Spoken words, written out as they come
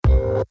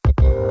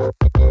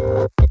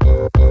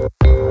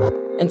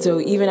And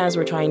so even as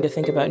we're trying to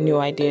think about new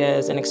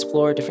ideas and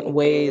explore different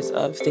ways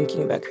of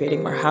thinking about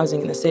creating more housing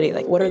in the city,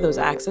 like what are those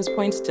access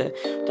points to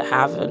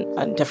have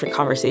a different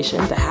conversation,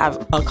 to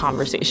have a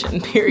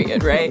conversation,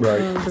 period, right?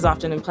 Right. Because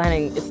often in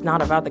planning, it's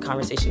not about the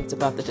conversation, it's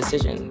about the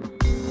decision.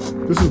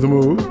 This is The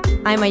Move.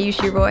 I'm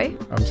Ayushi Roy.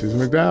 I'm Susan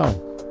McDowell.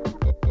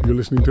 You're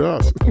listening to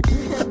us.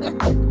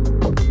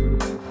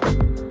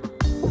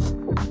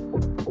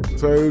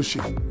 So,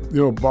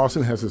 Ayushi,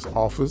 Boston has this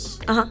office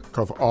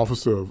called the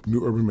Office of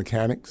New Urban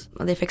Mechanics.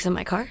 Will they fix up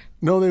my car?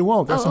 No, they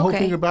won't. That's the whole okay.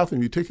 thing about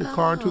them. You take your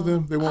car to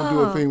them, they won't do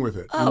a thing with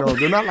it.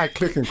 They're not like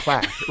click and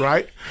clack,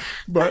 right?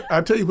 But I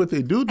tell you what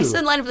they do. I stood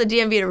in line for the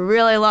DMV a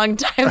really long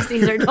time,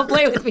 Caesar. Don't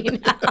play with me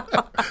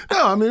now.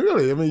 No, I mean,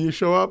 really. I mean, you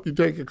show up, you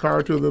take your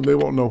car to them, they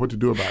won't know what to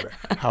do about it.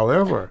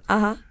 However,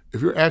 if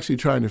you're actually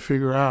trying to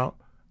figure out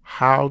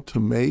how to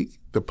make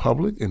the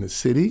public and the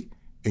city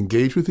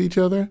engage with each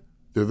other,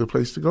 they're the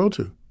place to go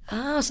to.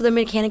 Oh, so they're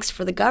mechanics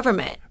for the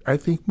government. I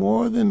think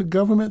more than the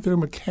government, they're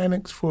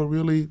mechanics for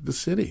really the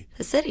city.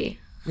 The city.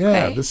 Yeah,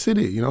 Okay. the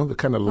city, the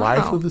kind of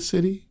life of the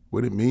city,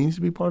 what it means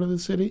to be part of the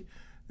city.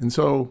 And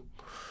so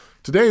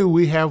today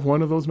we have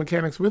one of those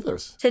mechanics with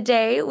us.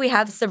 Today, we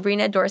have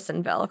Sabrina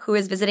Dorsainvil, who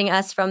is visiting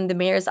us from the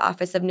Mayor's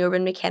Office of New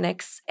Urban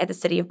Mechanics at the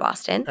City of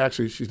Boston.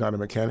 Actually, she's not a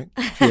mechanic.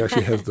 She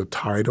actually has the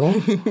title,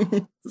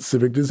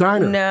 Civic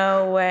Designer.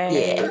 No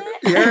way.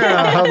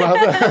 Yeah, how about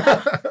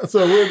that?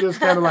 So we're just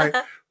kind of like,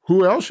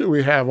 who else should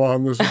we have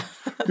on this,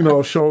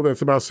 show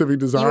that's about civic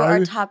design? You are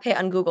a top hit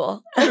on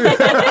Google. It's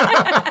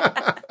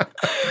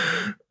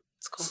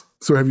cool.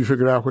 So have you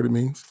figured out what it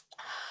means?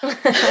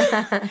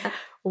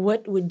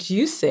 What would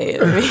you say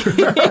it means?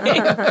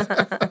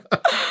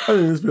 I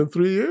mean, it's been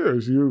 3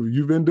 years.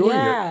 You've been doing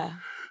it.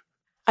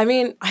 I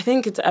mean, I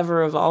think it's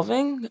ever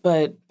evolving,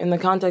 but in the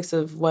context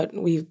of what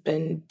we've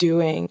been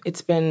doing,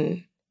 it's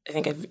been, I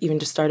think I've even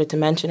just started to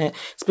mention it,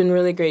 it's been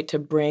really great to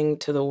bring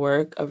to the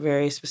work a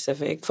very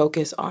specific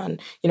focus on,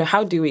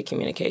 how do we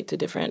communicate to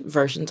different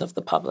versions of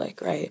the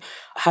public, right?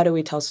 How do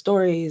we tell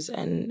stories,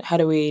 and how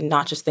do we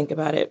not just think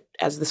about it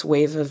as this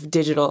wave of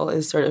digital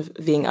is sort of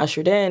being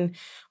ushered in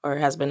or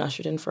has been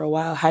ushered in for a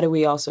while? How do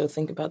we also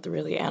think about the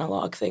really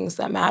analog things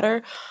that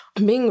matter?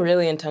 Being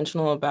really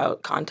intentional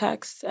about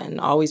context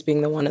and always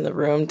being the one in the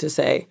room to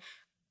say,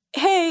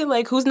 hey,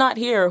 like, who's not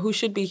here, or who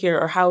should be here,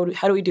 or how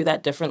do we do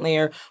that differently,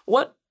 or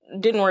what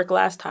didn't work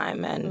last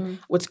time. And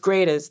what's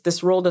great is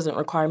this role doesn't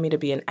require me to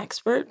be an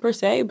expert per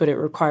se, but it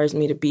requires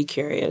me to be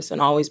curious and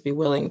always be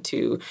willing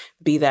to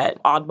be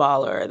that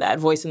oddball or that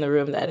voice in the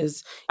room that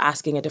is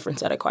asking a different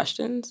set of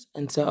questions.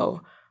 And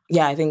so,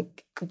 yeah, I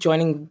think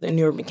joining the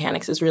New Urban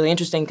Mechanics is really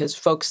interesting because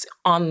folks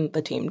on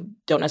the team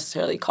don't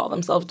necessarily call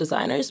themselves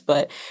designers,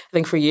 but I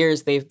think for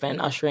years they've been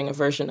ushering a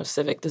version of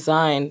civic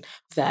design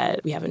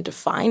that we haven't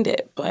defined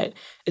it, but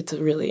it's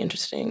a really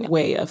interesting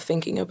way of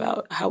thinking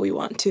about how we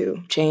want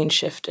to change,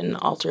 shift, and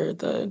alter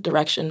the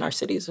direction our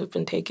cities have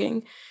been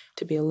taking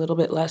to be a little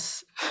bit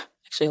less,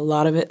 actually a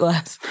lot of it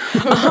less,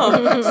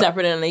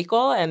 separate and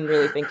unequal, and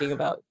really thinking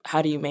about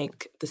how do you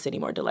make the city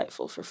more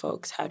delightful for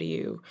folks? How do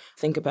you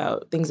think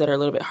about things that are a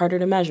little bit harder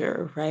to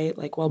measure, right?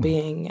 Like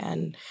well-being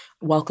and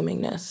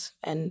welcomingness,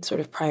 and sort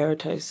of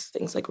prioritize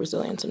things like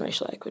resilience and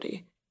racial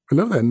equity. I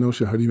love that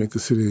notion. How do you make the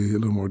city a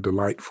little more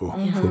delightful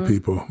for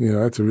people?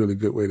 That's a really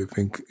good way to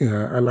think.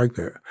 Yeah, I like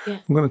that. Yeah.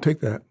 I'm going to take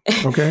that,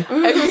 okay?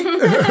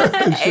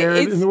 And share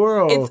it in the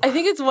world. I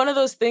think it's one of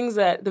those things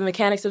that the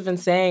mechanics have been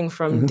saying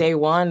from day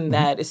one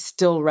that is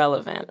still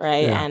relevant,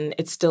 right? Yeah. And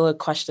it's still a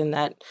question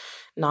that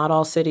not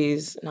all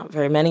cities, not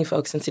very many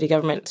folks in city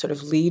government sort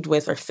of lead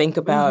with or think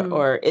about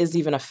or is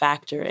even a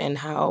factor in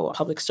how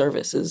public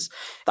service is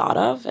thought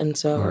of. And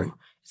so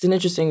it's an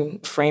interesting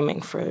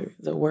framing for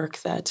the work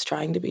that's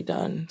trying to be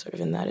done sort of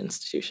in that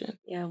institution.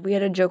 Yeah, we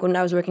had a joke when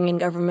I was working in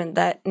government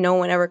that no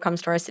one ever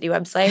comes to our city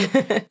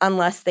website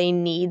unless they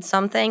need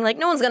something. Like,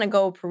 no one's going to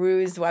go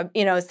peruse city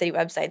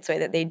websites the way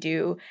that they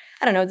do,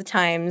 I don't know, the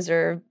Times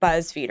or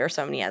BuzzFeed or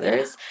so many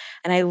others. Yeah.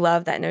 And I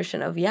love that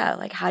notion of,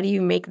 like, how do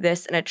you make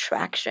this an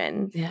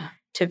attraction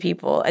to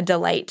people, a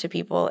delight to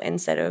people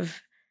instead of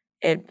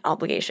an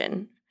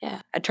obligation? Yeah.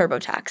 A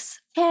TurboTax.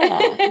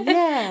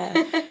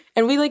 Yeah.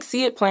 And we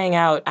see it playing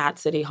out at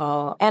City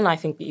Hall, and I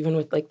think even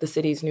with the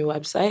city's new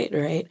website,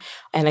 right?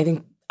 And I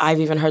think I've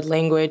even heard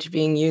language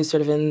being used sort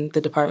of in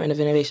the Department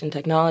of Innovation and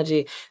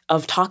Technology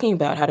of talking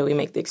about how do we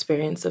make the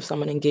experience of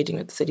someone engaging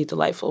with the city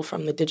delightful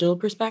from the digital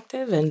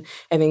perspective. And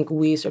I think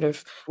we sort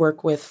of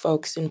work with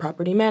folks in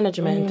property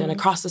management and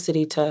across the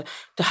city to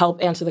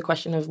help answer the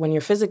question of when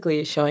you're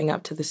physically showing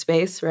up to the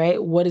space,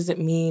 right? What does it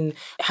mean?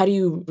 How do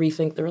you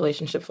rethink the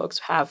relationship folks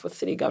have with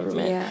city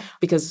government? Yeah.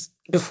 Because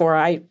before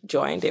I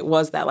joined, it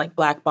was that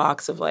black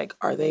box of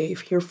are they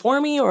here for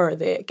me or are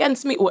they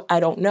against me? I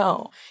don't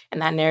know.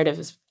 And that narrative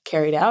is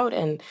carried out.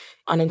 And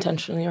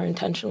unintentionally or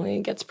intentionally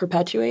gets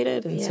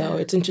perpetuated. And so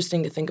it's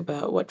interesting to think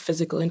about what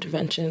physical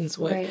interventions,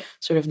 what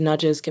sort of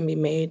nudges can be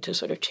made to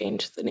sort of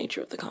change the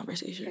nature of the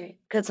conversation. Right.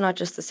 Because it's not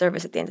just the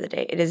service at the end of the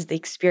day. It is the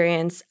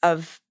experience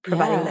of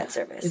providing that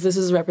service. If this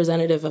is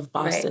representative of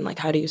Boston, like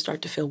how do you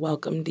start to feel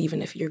welcomed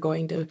even if you're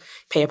going to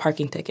pay a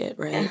parking ticket,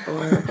 right?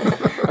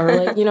 Or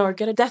like, or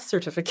get a death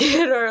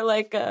certificate or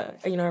like, a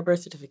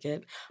birth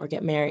certificate or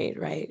get married,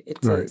 right?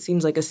 It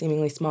seems like a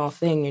seemingly small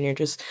thing and you're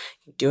just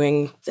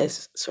doing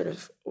this sort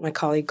of, my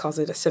colleague calls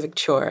it a civic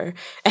chore.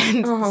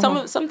 And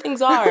some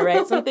things are,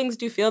 right? Some things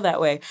do feel that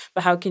way.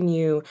 But how can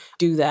you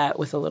do that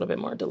with a little bit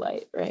more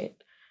delight, right?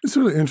 It's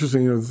really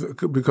interesting,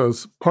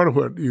 because part of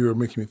what you're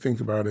making me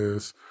think about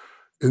is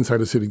inside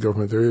the city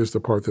government, there is the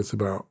part that's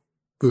about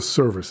the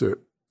service that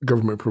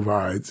government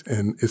provides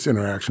and its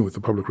interaction with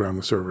the public around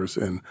the service.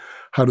 And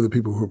how do the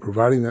people who are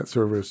providing that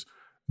service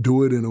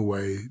do it in a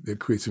way that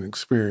creates an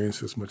experience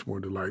that's much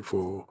more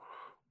delightful,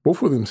 both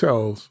for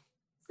themselves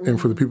and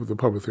for the people, the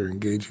public they're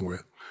engaging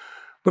with.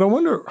 But I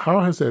wonder,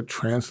 how has that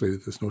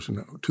translated, this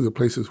notion, to the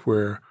places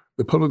where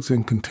the public's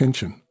in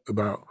contention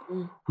about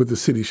what the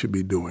city should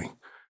be doing?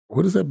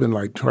 What has that been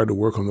like, trying to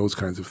work on those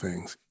kinds of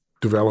things?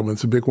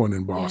 Development's a big one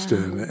in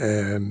Boston,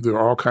 and there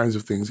are all kinds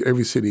of things.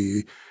 Every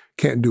city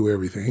can't do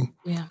everything.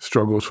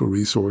 Struggles for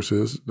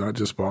resources, not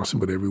just Boston,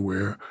 but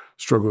everywhere.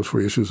 Struggles for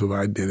issues of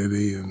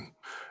identity and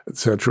et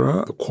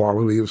cetera. The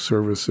quality of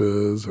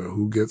services,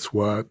 who gets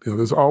what.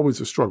 There's always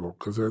a struggle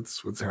because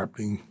that's what's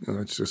happening.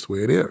 That's just the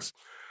way it is.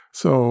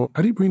 So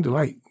how do you bring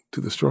delight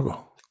to the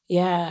struggle?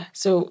 Yeah.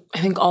 So I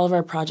think all of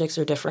our projects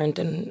are different,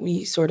 and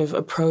we sort of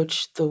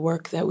approach the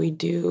work that we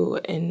do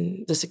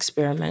in this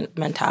experiment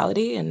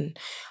mentality. And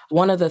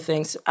one of the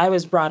things I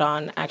was brought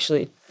on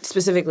actually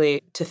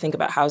specifically to think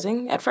about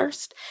housing at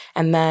first,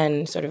 and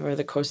then sort of over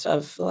the course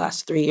of the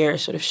last 3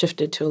 years sort of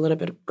shifted to a little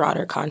bit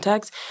broader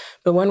context.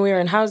 But when we were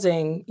in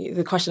housing,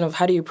 the question of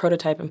how do you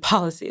prototype in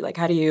policy, like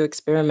how do you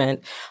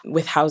experiment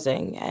with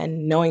housing,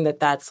 and knowing that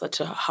that's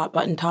such a hot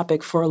button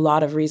topic for a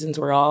lot of reasons.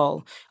 We're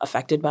all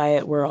affected by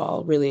it. We're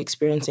all really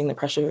experiencing the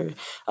pressure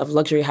of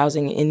luxury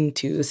housing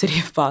into the city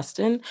of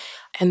Boston.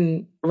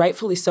 And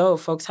rightfully so,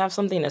 folks have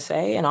something to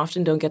say and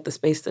often don't get the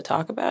space to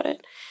talk about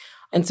it.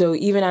 And so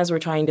even as we're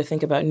trying to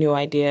think about new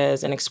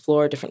ideas and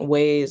explore different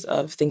ways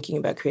of thinking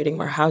about creating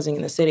more housing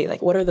in the city,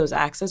 like what are those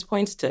access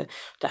points to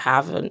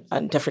have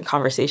a different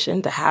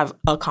conversation, to have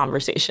a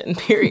conversation,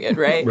 period,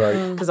 right?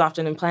 Because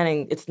often in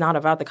planning, it's not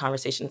about the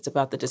conversation, it's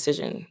about the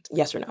decision,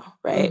 yes or no,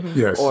 right?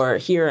 Yes. Or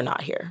here or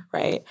not here,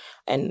 right?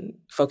 And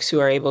folks who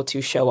are able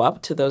to show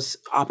up to those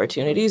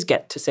opportunities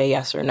get to say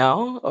yes or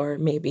no, or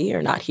maybe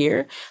or not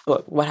here.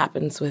 But what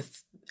happens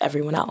with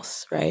everyone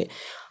else, right?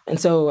 And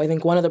so I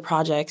think one of the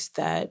projects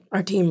that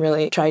our team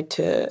really tried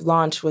to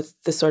launch with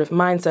this sort of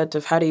mindset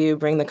of how do you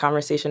bring the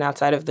conversation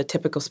outside of the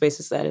typical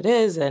spaces that it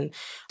is, and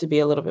to be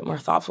a little bit more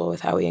thoughtful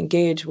with how we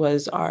engage,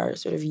 was our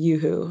sort of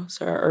YooHoo,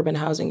 so our urban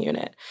housing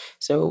unit.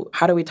 So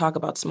how do we talk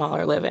about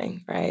smaller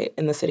living, right,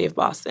 in the city of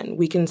Boston?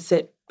 We can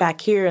sit back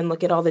here and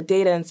look at all the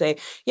data and say,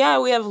 yeah,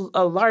 we have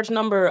a large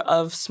number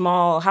of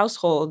small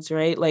households,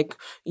 right? Like,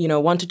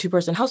 1 to 2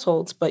 person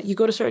households, but you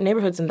go to certain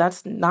neighborhoods and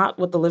that's not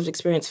what the lived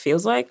experience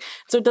feels like.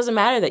 So it doesn't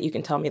matter that you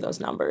can tell me those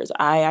numbers.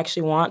 I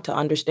actually want to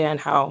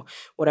understand how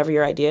whatever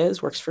your idea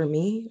is works for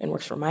me and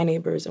works for my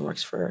neighbors and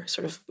works for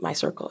sort of my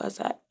circle as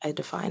I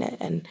define it.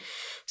 And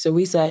so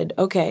we said,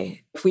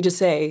 okay, if we just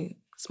say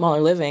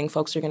smaller living,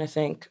 folks are going to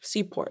think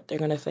Seaport. They're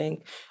going to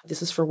think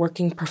this is for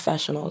working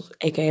professionals,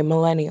 aka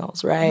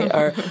millennials, right?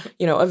 Or,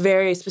 a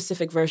very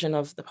specific version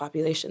of the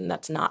population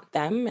that's not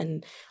them.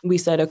 And we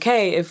said,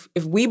 okay, if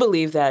we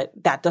believe that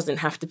that doesn't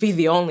have to be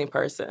the only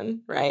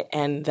person, right?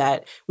 And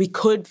that we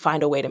could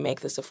find a way to make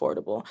this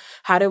affordable,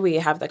 how do we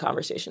have the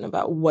conversation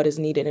about what is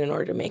needed in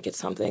order to make it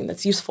something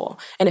that's useful?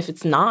 And if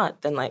it's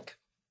not, then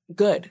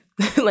good.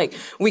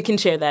 We can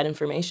share that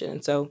information.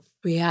 And so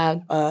we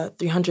had a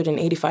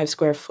 385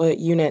 square foot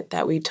unit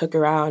that we took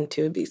around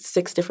to be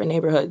 6 different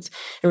neighborhoods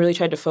and really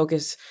tried to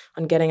focus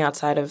on getting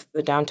outside of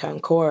the downtown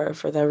core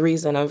for the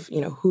reason of,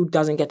 who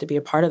doesn't get to be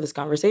a part of this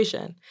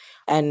conversation.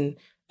 And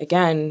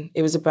again,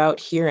 it was about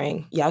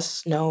hearing,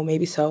 yes, no,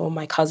 maybe so,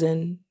 my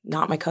cousin,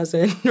 not my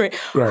cousin, right?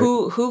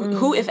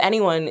 Who, if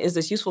anyone, is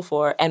this useful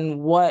for,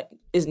 and what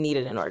is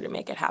needed in order to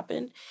make it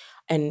happen?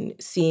 And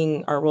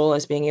seeing our role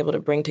as being able to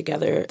bring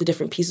together the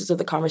different pieces of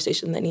the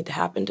conversation that need to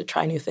happen to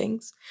try new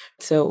things.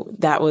 So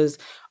that was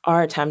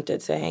our attempt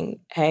at saying,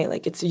 hey,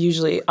 it's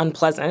usually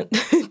unpleasant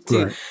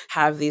to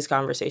have these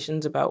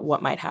conversations about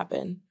what might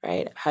happen,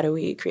 right? How do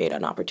we create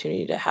an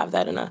opportunity to have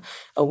that in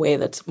a way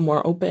that's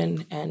more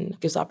open and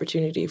gives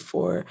opportunity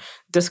for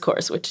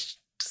discourse, which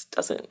just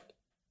doesn't.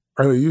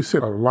 You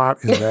said a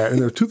lot in that.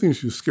 And there are 2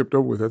 things you skipped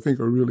over with I think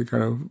are really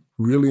kind of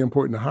really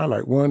important to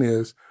highlight. One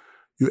is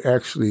you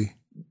actually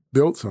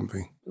built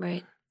something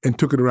and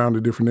took it around to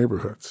different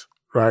neighborhoods,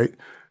 right?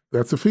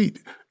 That's a feat,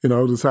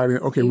 deciding,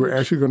 okay, we're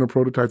actually going to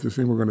prototype this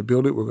thing, we're going to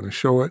build it, we're going to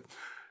show it.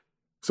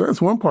 So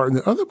that's one part. And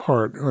the other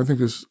part, I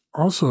think is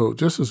also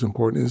just as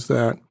important, is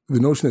that the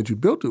notion that you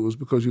built it was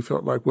because you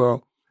felt like,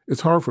 well,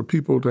 It's hard for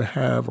people to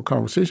have a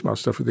conversation about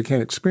stuff if they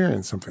can't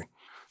experience something.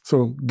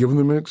 So give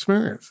them an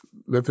experience.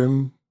 Let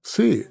them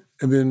see it.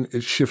 And then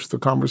it shifts the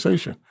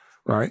conversation,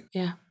 right?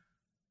 Yeah.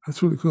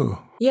 That's really cool.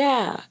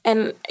 Yeah.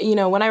 And,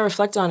 when I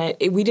reflect on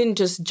it, we didn't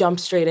just jump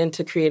straight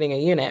into creating a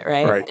unit,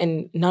 right?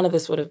 And none of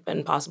this would have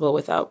been possible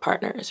without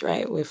partners,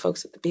 right? With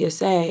folks at the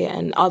BSA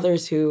and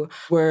others who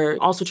were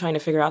also trying to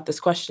figure out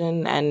this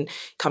question and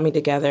coming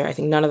together. I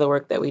think none of the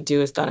work that we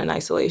do is done in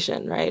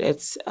isolation, right?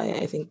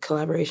 I think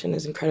collaboration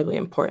is incredibly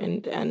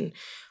important. And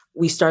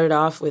we started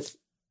off with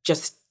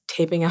just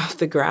taping off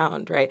the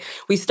ground, right?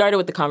 We started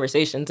with the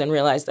conversations and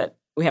realized that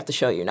we have to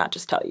show you, not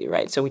just tell you,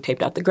 right? So we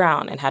taped out the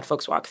ground and had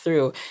folks walk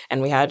through,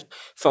 and we had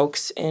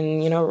folks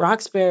in,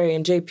 Roxbury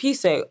and JP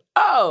say,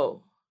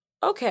 "Oh,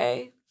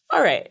 okay,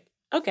 all right,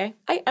 okay,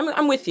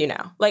 I'm with you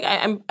now. Like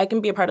I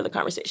can be a part of the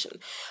conversation."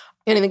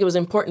 And I think it was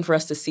important for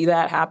us to see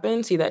that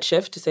happen, see that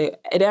shift, to say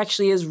it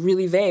actually is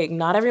really vague.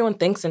 Not everyone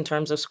thinks in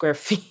terms of square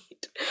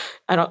feet.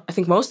 I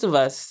think most of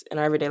us in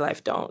our everyday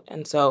life don't.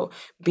 And so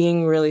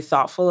being really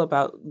thoughtful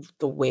about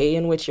the way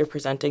in which you're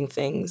presenting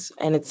things,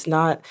 and it's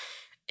not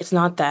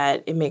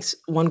that it makes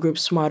one group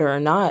smarter or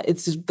not.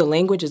 It's just the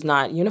language is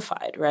not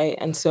unified, right?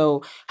 And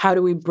so how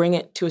do we bring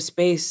it to a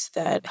space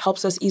that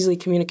helps us easily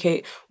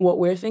communicate what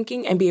we're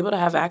thinking and be able to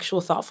have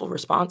actual thoughtful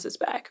responses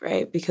back,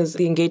 right? Because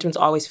the engagements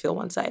always feel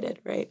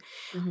one-sided, right?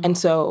 Mm-hmm. And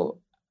so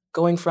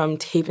going from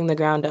taping the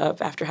ground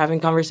up after having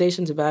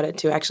conversations about it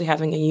to actually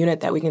having a unit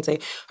that we can say,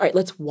 all right,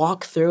 let's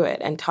walk through it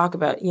and talk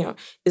about,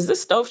 is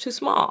this stove too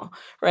small,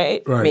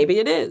 right? Maybe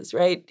it is,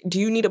 right? Do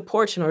you need a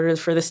porch in order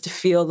for this to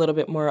feel a little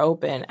bit more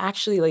open?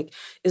 Actually,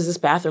 is this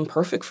bathroom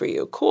perfect for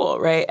you? Cool,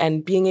 right?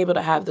 And being able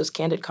to have those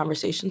candid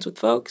conversations with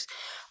folks,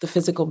 the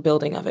physical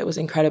building of it was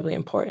incredibly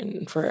important.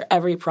 And for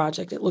every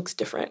project, it looks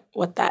different,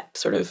 what that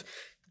sort of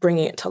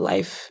bringing it to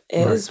life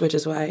is, which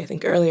is why I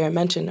think earlier I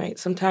mentioned, right?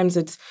 Sometimes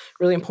it's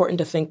really important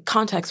to think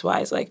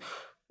context-wise, like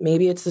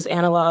maybe it's this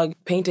analog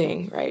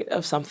painting, right,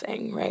 of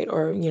something, right?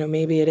 Or,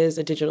 maybe it is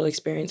a digital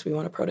experience we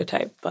want to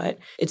prototype, but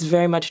it's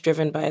very much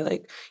driven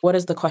by what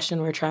is the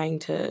question we're trying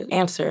to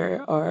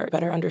answer or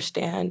better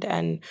understand,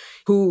 and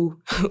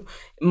who,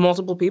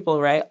 multiple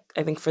people, right?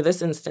 I think for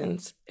this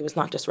instance, it was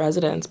not just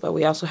residents, but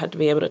we also had to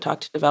be able to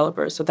talk to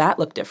developers. So that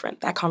looked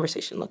different. That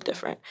conversation looked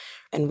different.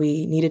 And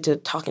we needed to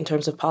talk in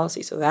terms of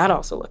policy. So that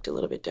also looked a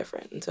little bit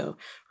different. And so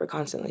we're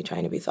constantly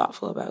trying to be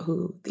thoughtful about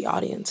who the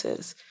audience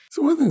is.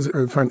 So one of the things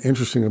I find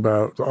interesting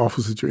about the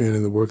office that you're in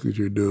and the work that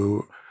you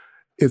do,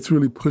 it's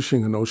really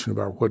pushing a notion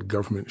about what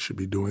government should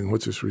be doing,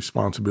 what's its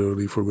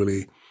responsibility for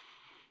really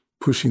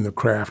pushing the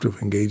craft of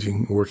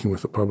engaging and working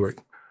with the public.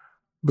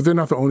 But they're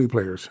not the only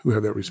players who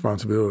have that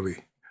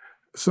responsibility.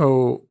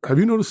 So have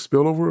you noticed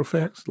spillover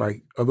effects,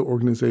 like other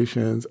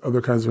organizations,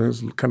 other kinds of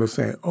things kind of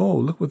saying, oh,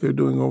 look what they're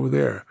doing over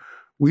there.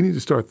 We need to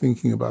start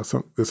thinking about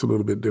this a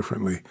little bit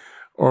differently.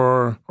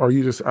 Or are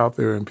you just out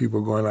there and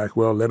people going like,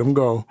 well, let them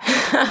go?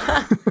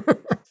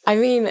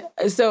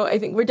 So I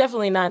think we're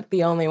definitely not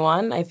the only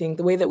one. I think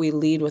the way that we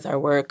lead with our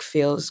work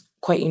feels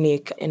quite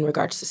unique in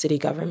regards to city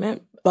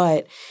government.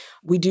 But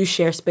we do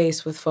share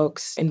space with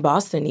folks in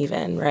Boston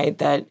even, right,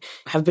 that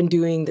have been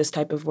doing this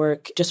type of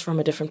work just from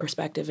a different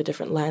perspective, a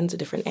different lens, a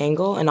different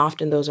angle. And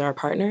often those are our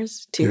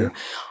partners too. Yeah.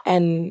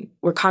 And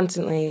we're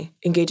constantly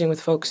engaging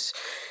with folks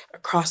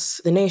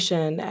across the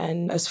nation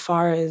and as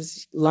far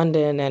as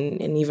London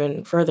and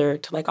even further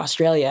to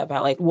Australia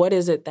about what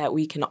is it that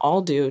we can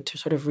all do to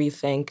sort of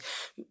rethink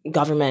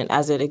government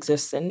as it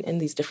exists in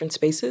these different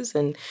spaces,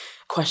 and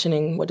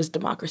questioning what does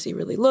democracy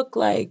really look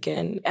like.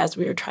 And as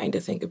we are trying to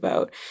think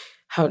about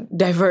how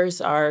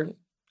diverse our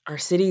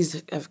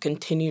cities have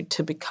continued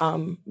to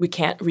become, we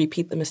can't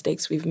repeat the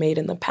mistakes we've made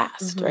in the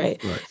past, mm-hmm.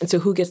 right? And so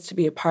who gets to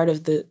be a part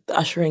of the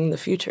ushering the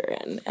future?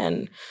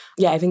 And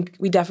I think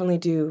we definitely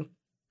do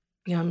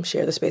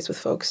share the space with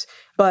folks.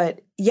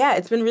 But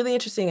it's been really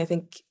interesting, I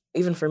think,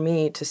 even for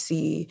me to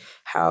see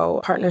how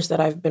partners that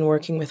I've been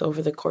working with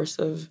over the course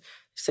of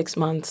 6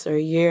 months or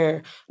a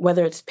year,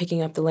 whether it's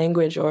picking up the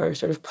language or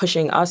sort of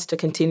pushing us to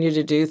continue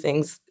to do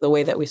things the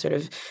way that we sort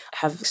of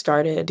have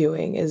started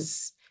doing,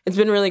 it's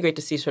been really great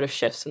to see sort of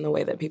shifts in the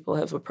way that people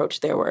have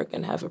approached their work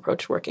and have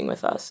approached working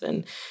with us.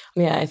 And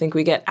I think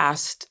we get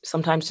asked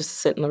sometimes just to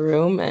sit in the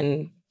room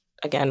and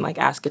again,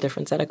 ask a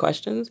different set of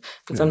questions.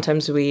 And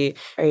sometimes we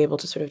are able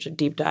to sort of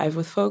deep dive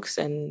with folks,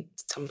 and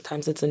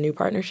sometimes it's a new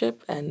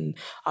partnership. And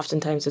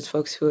oftentimes it's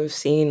folks who have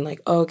seen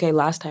okay,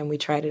 last time we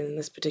tried it in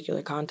this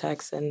particular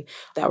context and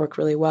that worked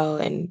really well.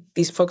 And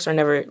these folks are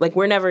never,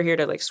 we're never here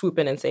to swoop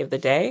in and save the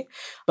day,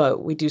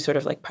 but we do sort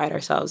of pride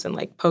ourselves in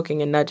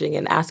poking and nudging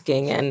and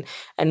asking and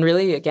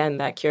really, again,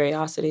 that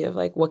curiosity of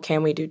what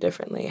can we do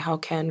differently? How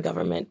can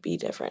government be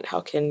different?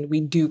 How can we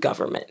do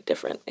government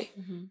differently?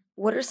 Mm-hmm.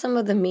 What are some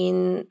of the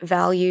main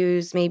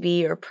values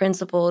maybe or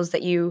principles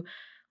that you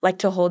like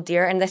to hold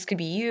dear, and this could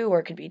be you or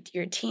it could be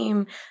your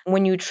team,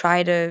 when you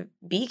try to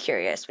be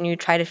curious, when you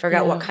try to figure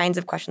out what kinds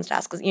of questions to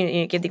ask? Because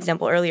you gave the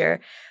example earlier,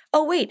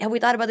 oh, wait, have we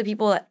thought about the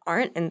people that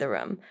aren't in the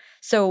room?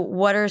 So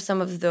what are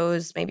some of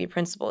those maybe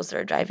principles that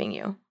are driving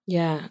you?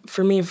 Yeah,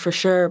 for me, for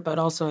sure, but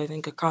also I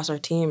think across our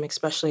team,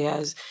 especially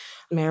as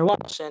Mayor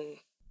Walsh and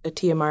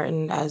Atia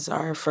Martin as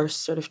our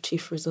first sort of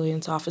chief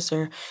resilience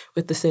officer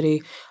with the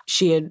city,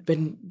 she had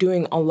been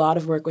doing a lot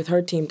of work with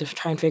her team to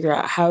try and figure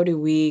out how do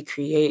we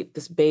create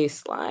this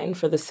baseline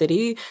for the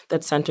city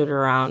that's centered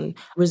around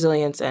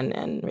resilience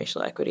and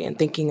racial equity, and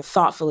thinking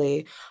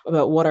thoughtfully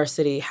about what our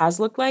city has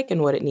looked like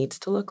and what it needs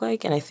to look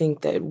like. And I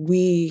think that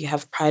we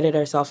have prided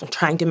ourselves in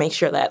trying to make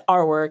sure that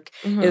our work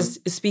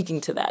is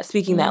speaking to that,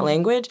 speaking that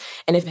language.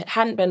 And if it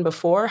hadn't been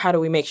before, how do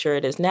we make sure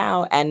it is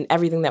now? And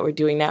everything that we're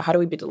doing now, how do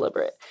we be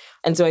deliberate?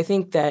 And so I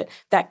think that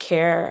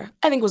care,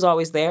 I think, was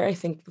always there. I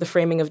think the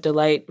framing of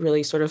delight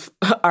really sort of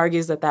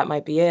argues that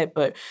might be it,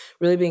 but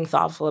really being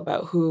thoughtful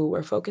about who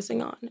we're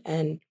focusing on.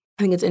 And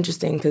I think it's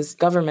interesting because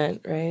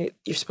government, right,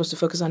 you're supposed to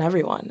focus on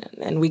everyone.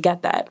 And we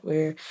get that.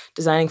 We're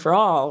designing for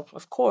all,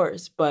 of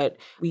course, but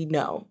we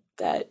know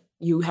that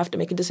you have to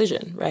make a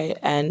decision, right?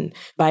 And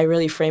by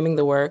really framing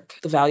the work,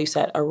 the value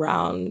set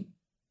around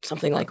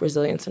something like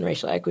resilience and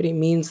racial equity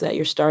means that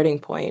your starting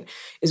point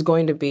is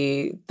going to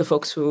be the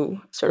folks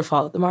who sort of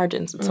fall at the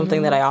margins. It's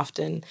something that I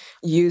often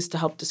use to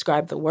help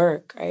describe the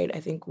work, right? I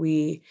think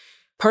we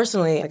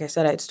personally, like I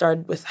said, I'd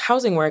started with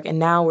housing work, and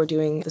now we're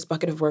doing this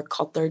bucket of work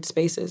called third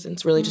spaces. And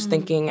it's really just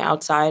thinking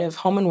outside of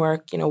home and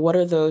work, what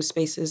are those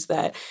spaces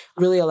that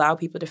really allow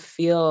people to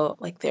feel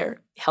like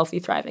they're healthy,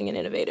 thriving, and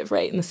innovative,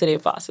 right, in the city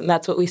of Boston.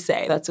 That's what we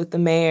say. That's what the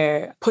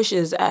mayor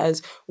pushes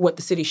as what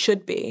the city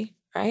should be.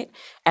 Right?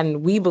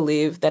 And we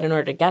believe that in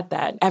order to get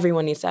that,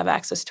 everyone needs to have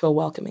access to a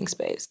welcoming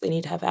space. They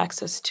need to have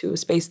access to a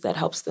space that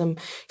helps them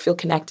feel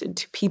connected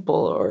to people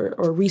or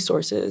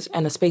resources,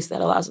 and a space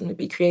that allows them to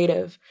be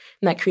creative.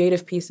 And that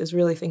creative piece is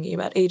really thinking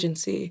about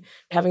agency,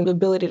 having the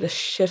ability to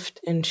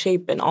shift and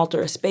shape and alter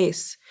a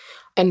space.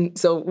 And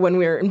so when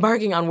we're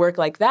embarking on work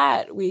like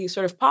that, we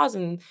sort of pause,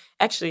 and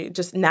actually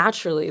just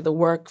naturally the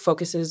work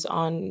focuses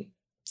on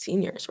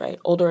seniors, right?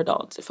 Older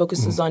adults. It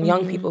focuses on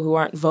young people who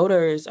aren't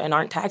voters and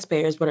aren't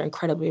taxpayers, but are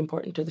incredibly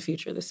important to the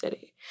future of the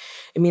city.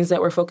 It means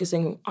that we're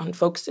focusing on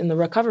folks in the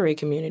recovery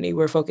community.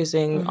 We're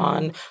focusing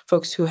on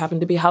folks who happen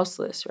to be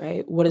houseless,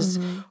 right? What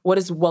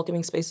does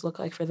welcoming space look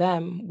like for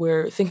them?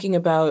 We're thinking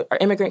about our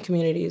immigrant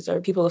communities, our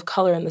people of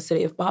color in the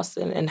city of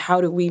Boston, and how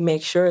do we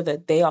make sure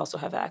that they also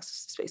have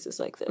access to spaces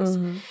like this?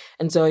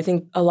 And so I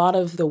think a lot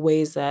of the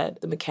ways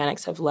that the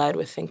mechanics have led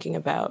with thinking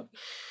about,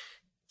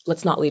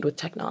 let's not lead with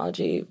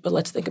technology, but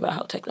let's think about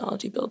how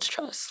technology builds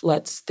trust.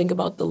 Let's think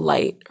about the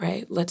light,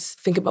 right? Let's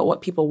think about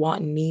what people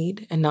want and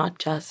need, and not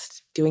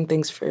just doing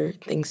things for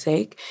things'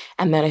 sake.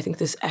 And then I think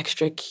this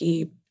extra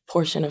key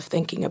portion of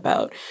thinking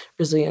about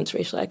resilience,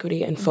 racial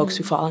equity, and folks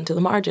who fall into the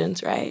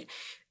margins, right?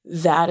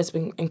 That has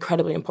been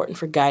incredibly important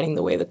for guiding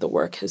the way that the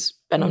work has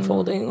been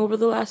unfolding over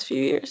the last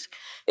few years.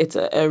 It's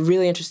a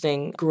really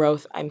interesting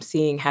growth I'm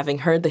seeing, having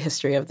heard the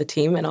history of the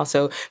team and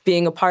also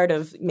being a part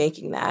of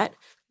making that,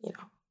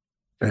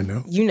 I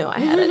know. I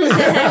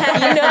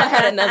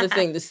had another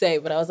thing to say,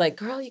 but I was like,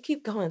 girl, you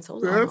keep going so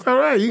long. That's all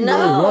right. You can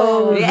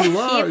go as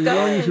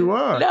long as you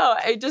are. No,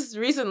 I just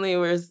recently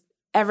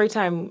every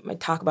time I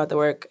talk about the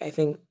work, I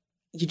think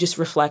you just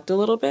reflect a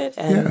little bit,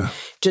 and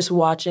just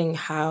watching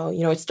how,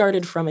 it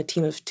started from a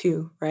team of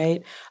two,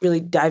 right?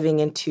 Really diving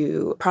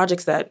into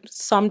projects that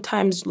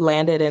sometimes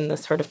landed in the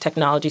sort of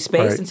technology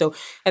space. Right. And so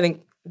I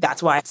think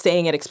that's why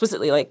saying it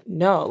explicitly,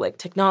 no,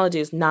 technology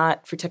is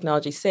not for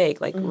technology's sake.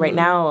 Right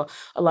now,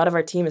 a lot of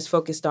our team is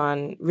focused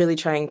on really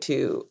trying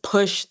to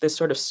push this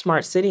sort of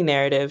smart city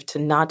narrative to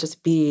not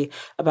just be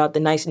about the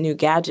nice new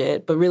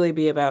gadget, but really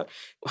be about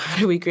how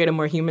do we create a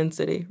more human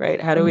city, right?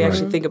 How do we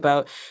actually think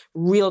about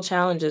real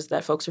challenges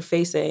that folks are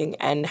facing,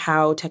 and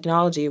how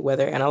technology,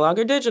 whether analog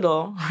or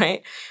digital,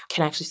 right,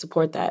 can actually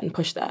support that and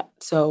push that.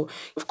 So,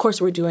 of course,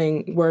 we're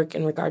doing work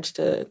in regards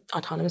to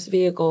autonomous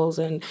vehicles,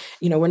 and,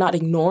 we're not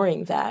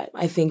ignoring that.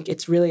 I think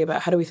it's really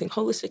about how do we think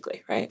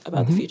holistically, right,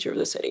 about the future of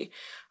the city.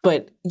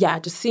 But yeah,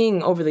 just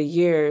seeing over the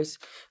years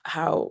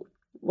how,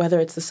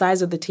 whether it's the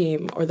size of the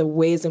team or the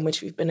ways in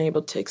which we've been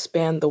able to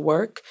expand the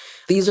work,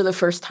 these are the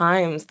first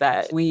times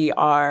that we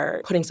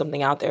are putting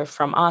something out there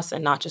from us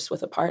and not just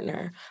with a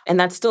partner. And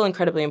that's still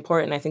incredibly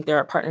important. I think there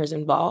are partners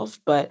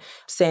involved, but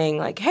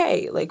saying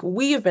hey,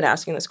 we have been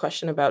asking this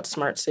question about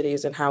smart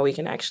cities and how we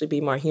can actually be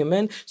more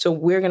human. So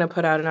we're going to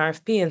put out an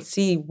RFP and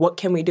see what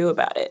can we do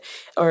about it.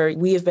 Or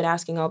we have been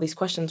asking all these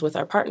questions with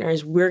our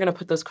partners. We're going to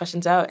put those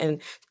questions out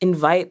and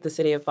invite the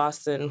city of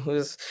Boston,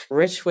 who's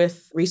rich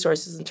with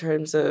resources in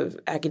terms of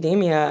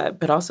academia,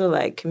 but also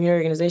community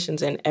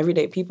organizations and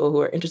everyday people who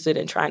are interested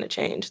in trying to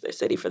change their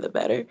city for the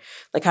better.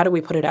 How do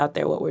we put it out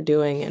there, what we're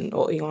doing and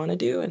what we want to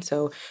do? And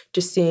so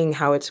just seeing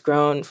how it's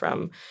grown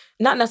from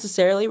not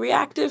necessarily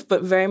reactive,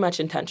 but very much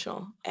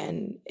intentional,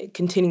 and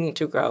continuing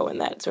to grow in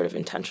that sort of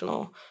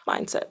intentional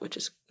mindset, which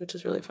is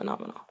really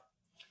phenomenal.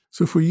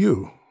 So for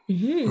you,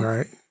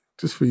 right,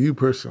 just for you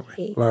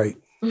personally,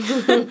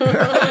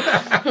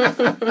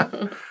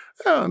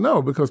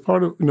 No, because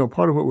part of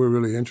what we're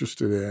really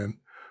interested in,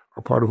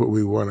 or part of what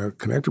we want to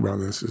connect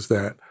around this, is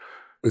that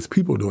it's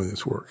people doing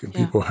this work, and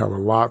people have a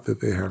lot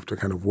that they have to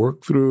kind of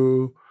work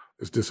through.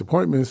 There's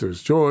disappointments,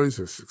 there's joys,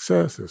 there's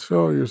success, there's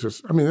failures.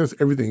 There's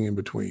everything in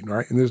between,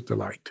 right? And there's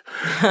delight.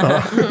 We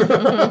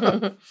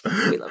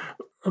love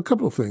A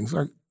couple of things.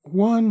 Like,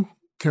 one,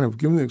 kind of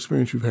given the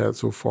experience you've had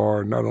so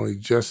far, not only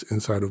just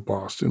inside of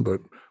Boston,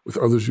 but with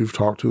others you've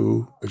talked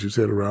to, as you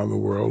said, around the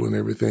world and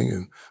everything,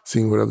 and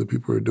seeing what other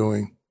people are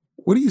doing.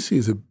 What do you see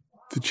as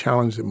the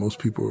challenge that most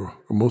people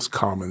are most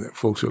common that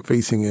folks are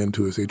facing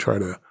into as they try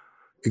to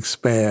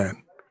expand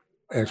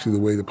actually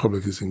the way the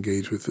public is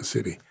engaged with the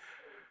city?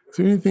 Is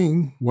there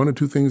anything, one or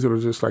two things that are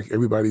just like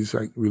everybody's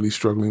like really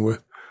struggling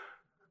with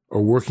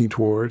or working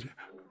toward,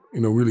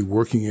 really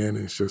working in?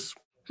 It's just...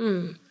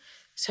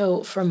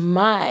 So from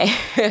my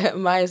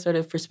my sort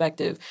of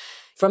perspective,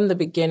 from the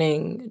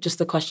beginning, just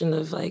the question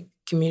of like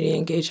community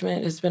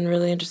engagement has been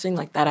really interesting.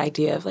 Like that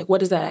idea of like, what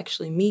does that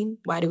actually mean?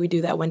 Why do we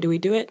do that? When do we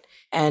do it?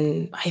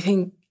 And I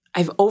think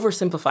I've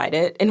oversimplified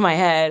it in my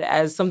head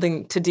as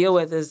something to deal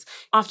with. Is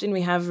often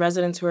we have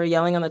residents who are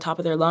yelling on the top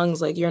of their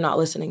lungs, like, you're not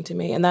listening to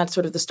me. And that's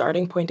sort of the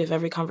starting point of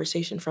every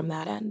conversation from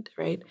that end,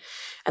 right?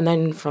 And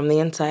then from the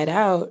inside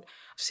out,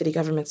 city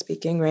government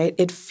speaking, right,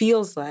 it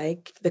feels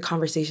like the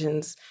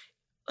conversation's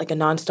like a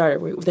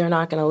non-starter. They're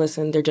not going to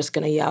listen. They're just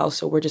going to yell.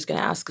 So we're just going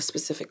to ask a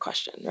specific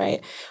question,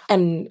 right?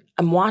 And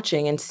I'm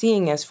watching and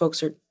seeing as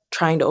folks are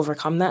trying to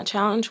overcome that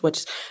challenge, which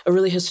is a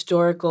really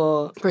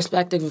historical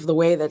perspective of the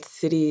way that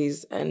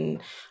cities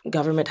and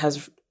government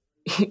has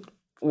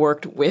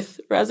worked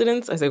with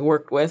residents. I say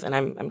worked with, and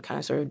I'm kind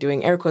of sort of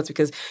doing air quotes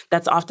because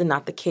that's often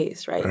not the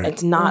case, right?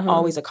 It's not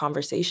always a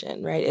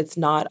conversation, right? It's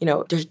not,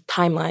 there's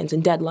timelines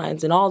and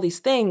deadlines and all these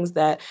things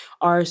that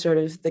are sort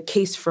of the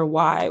case for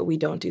why we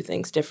don't do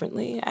things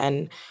differently.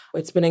 And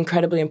it's been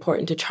incredibly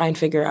important to try and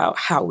figure out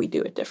how we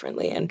do it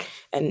differently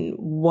and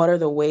what are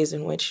the ways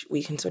in which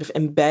we can sort of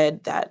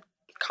embed that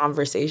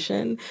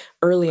conversation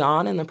early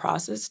on in the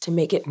process to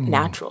make it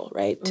natural,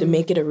 right? To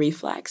make it a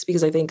reflex,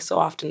 because I think so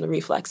often the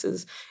reflex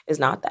is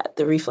not that.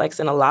 The reflex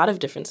in a lot of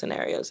different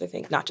scenarios, I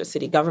think not just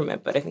city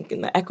government, but I think in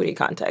the equity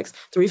context,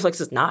 the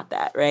reflex is not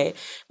that, right?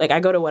 Like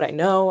I go to what I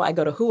know, I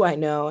go to who I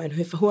know, and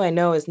if who I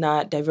know is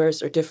not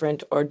diverse or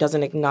different or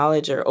doesn't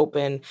acknowledge or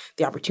open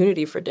the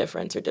opportunity for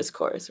difference or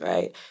discourse,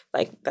 right?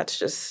 Like that's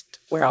just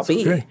where I'll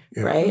be,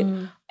 right?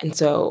 And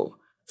so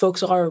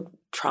folks are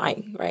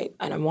trying, right?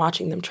 And I'm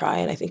watching them try,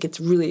 and I think it's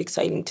really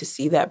exciting to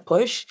see that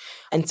push.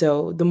 And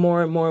so the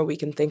more and more we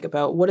can think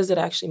about what does it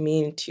actually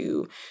mean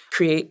to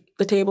create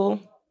the table,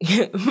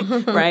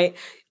 right?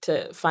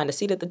 To find a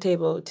seat at the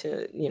table,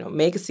 to,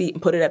 make a seat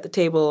and put it at the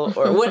table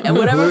or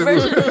whatever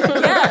version.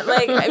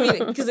 Yeah,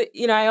 because,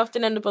 I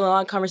often end up in a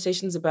lot of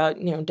conversations about,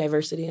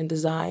 diversity and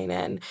design.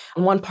 And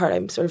on one part,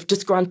 I'm sort of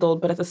disgruntled,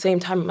 but at the same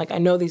time, I'm like, I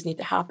know these need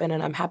to happen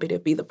and I'm happy to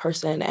be the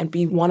person and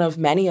be one of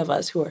many of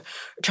us who are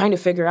trying to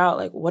figure out,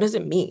 like, what does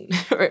it mean,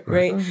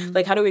 right?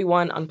 Like, how do we,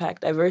 one,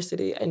 unpack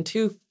diversity? And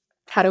two,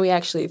 how do we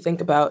actually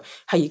think about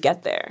how you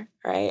get there,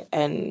 right?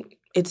 And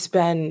it's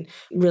been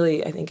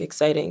really, I think,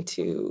 exciting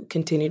to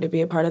continue to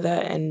be a part of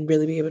that and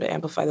really be able to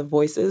amplify the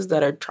voices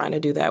that are trying to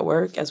do that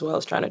work, as well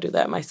as trying to do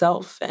that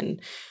myself. And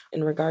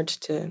in regards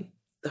to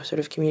the sort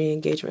of community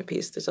engagement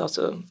piece, there's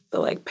also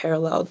the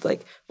paralleled,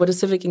 what does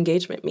civic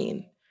engagement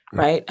mean,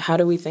 right? How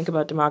do we think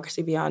about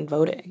democracy beyond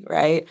voting,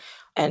 right?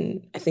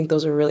 And I think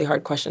those are really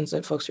hard questions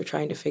that folks are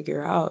trying to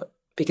figure out,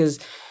 because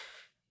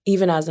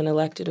even as an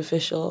elected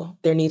official,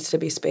 there needs to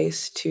be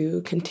space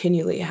to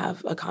continually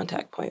have a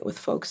contact point with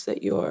folks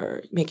that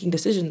you're making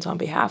decisions on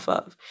behalf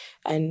of.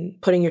 And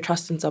putting your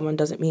trust in someone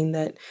doesn't mean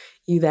that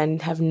you then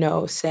have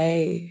no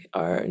say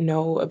or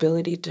no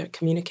ability to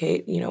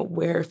communicate,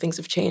 where things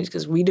have changed,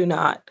 because we do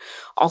not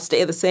all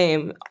stay the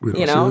same,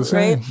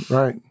 right?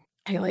 Right.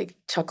 I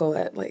chuckle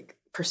at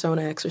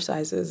persona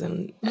exercises,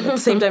 and at the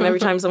same time, every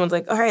time someone's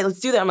like, all right, let's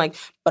do that, I'm like,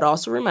 but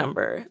also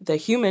remember, the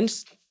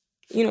humans,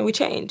 we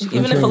change,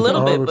 even if a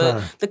little bit,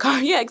 but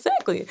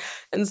exactly.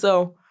 And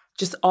so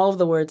just all of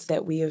the words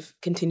that we have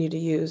continued to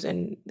use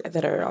and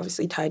that are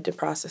obviously tied to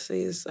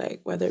processes,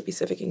 whether it be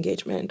civic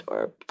engagement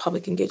or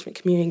public engagement,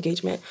 community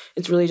engagement,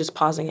 it's really just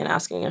pausing and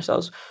asking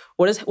ourselves,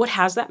 what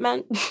has that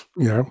meant?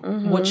 Yeah.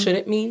 What should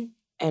it mean?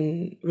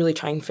 And really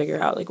trying to figure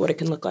out what it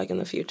can look like in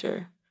the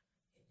future,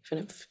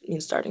 even if it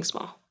means starting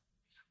small.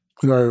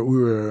 We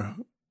were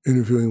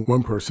interviewing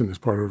one person as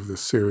part of this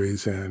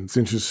series, and it's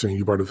interesting,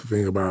 you brought up the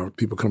thing about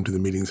people come to the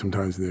meeting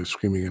sometimes and they're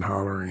screaming and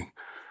hollering.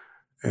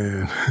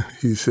 And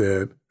he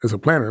said, as a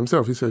planner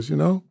himself, he says,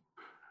 and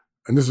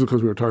this is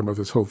because we were talking about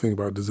this whole thing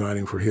about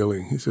designing for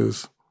healing. He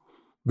says,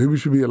 maybe we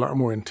should be a lot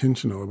more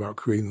intentional about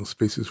creating those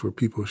spaces where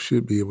people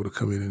should be able to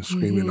come in and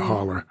scream and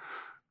holler,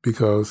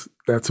 because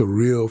that's a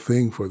real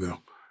thing for them.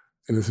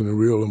 And it's a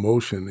real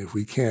emotion. If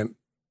we can't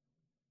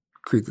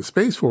create the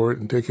space for it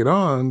and take it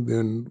on,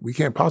 then we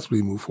can't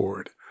possibly move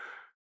forward.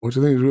 Which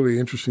I think is a really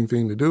interesting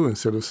thing to do.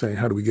 Instead of saying,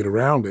 how do we get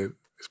around it?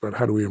 It's about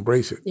how do we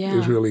embrace it. Yeah.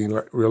 It's really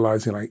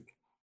realizing,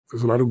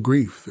 there's a lot of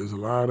grief. There's a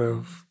lot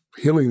of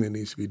healing that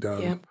needs to be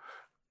done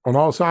on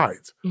all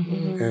sides.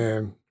 Mm-hmm.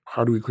 And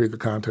how do we create the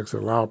context that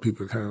allow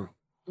people to kind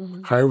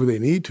of, however they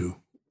need to,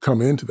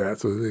 come into that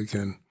so that they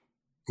can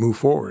move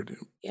forward?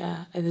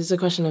 Yeah, and there's a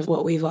question of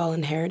what we've all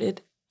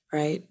inherited,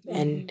 right? Mm-hmm.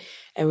 And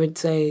I would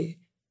say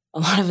a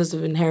lot of us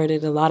have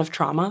inherited a lot of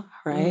trauma,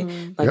 right?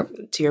 Mm-hmm.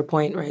 Like, to your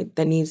point, right,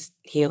 that needs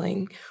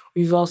healing.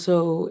 We've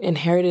also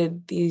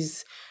inherited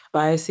these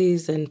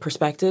biases and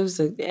perspectives.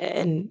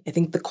 And I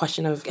think the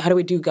question of how do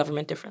we do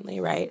government differently,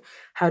 right?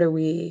 How do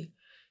we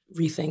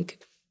rethink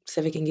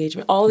civic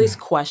engagement? All these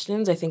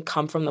questions, I think,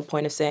 come from the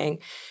point of saying,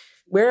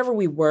 wherever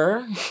we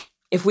were,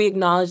 if we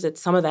acknowledge that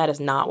some of that is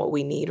not what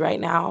we need right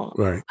now,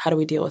 how do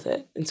we deal with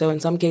it? And so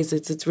in some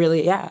cases, it's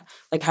really,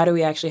 like, how do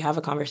we actually have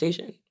a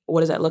conversation?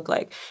 What does that look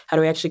like? How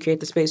do we actually create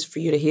the space for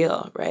you to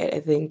heal, right? I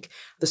think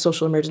the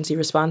social emergency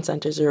response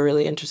centers are a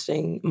really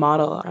interesting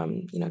model,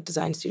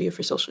 Design Studio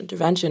for Social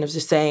Intervention, of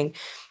just saying,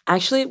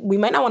 actually, we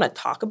might not want to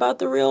talk about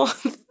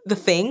the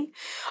thing,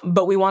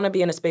 but we want to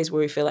be in a space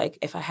where we feel like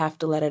if I have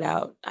to let it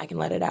out, I can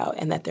let it out,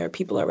 and that there are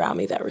people around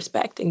me that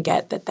respect and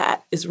get that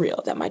that is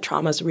real, that my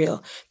trauma is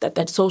real, that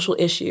that social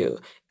issue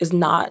is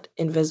not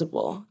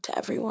invisible to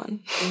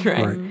everyone,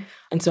 right?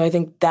 And so I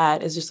think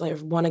that is just like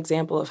one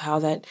example of how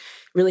that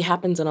really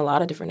happens in a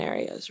lot of different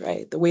areas,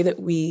 right? The way that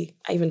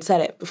I even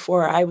said it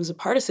before I was a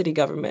part of city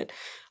government,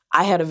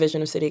 I had a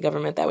vision of city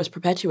government that was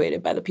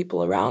perpetuated by the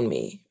people around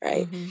me,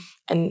 right?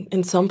 And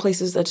in some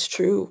places that's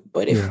true,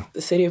 but if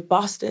the city of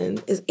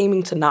Boston is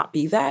aiming to not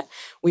be that,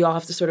 we all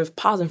have to sort of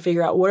pause and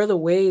figure out what are the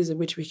ways in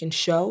which we can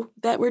show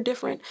that we're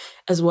different,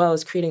 as well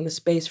as creating the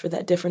space for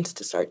that difference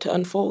to start to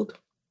unfold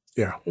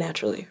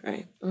naturally,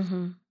 right?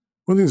 One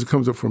of the things that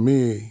comes up for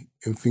me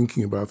in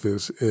thinking about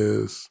this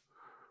is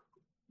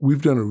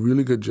we've done a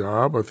really good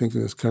job, I think,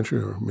 in this country,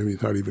 or maybe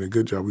it's not even a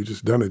good job, we've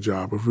just done a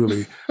job of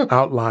really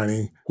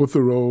outlining what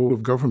the role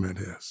of government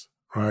is,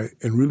 right?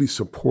 And really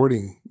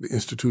supporting the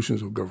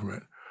institutions of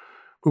government.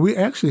 But we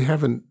actually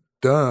haven't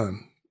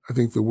done, I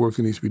think, the work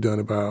that needs to be done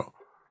about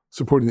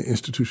supporting the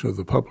institution of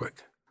the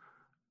public,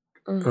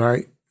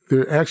 right?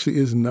 There actually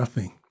is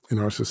nothing in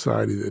our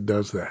society that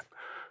does that.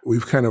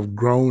 We've kind of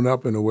grown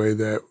up in a way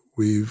that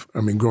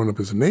grown up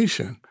as a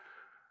nation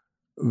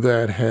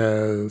that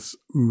has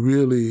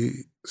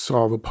really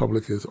saw the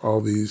public as all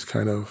these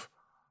kind of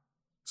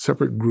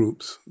separate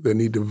groups that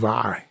need to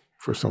vie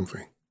for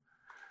something.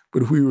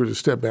 But if we were to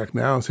step back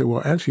now and say,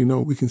 well, actually,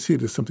 no, we can see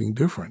it as something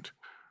different.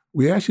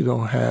 We actually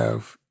don't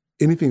have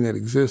anything that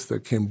exists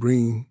that can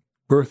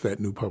birth that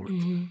new public,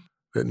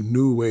 that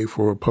new way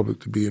for a public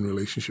to be in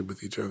relationship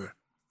with each other.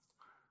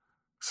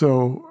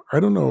 So I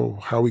don't know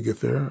how we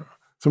get there.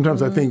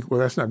 Sometimes I think, well,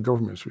 that's not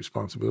government's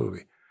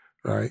responsibility,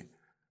 right?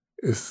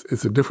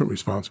 It's a different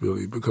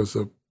responsibility because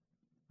the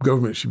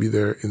government should be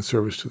there in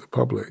service to the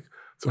public.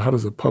 So how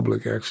does the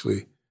public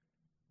actually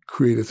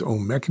create its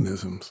own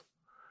mechanisms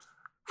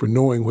for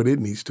knowing what it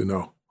needs to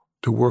know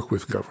to work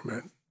with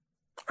government?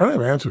 I don't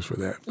have answers for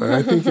that, but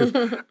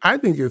I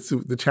think it's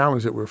the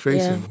challenge that we're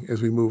facing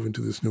as we move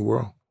into this new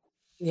world.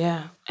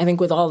 Yeah. I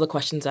think with all the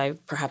questions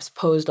I've perhaps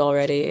posed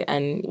already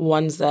and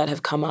ones that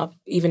have come up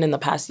even in the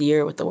past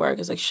year with the work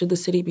is like, should the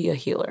city be a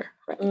healer?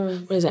 Right?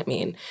 What does that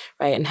mean?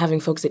 Right. And having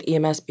folks at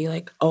EMS be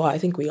like, oh, I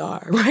think we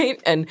are.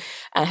 Right. And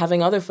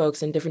having other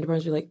folks in different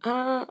departments be like,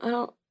 I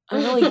don't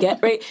really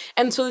get, right?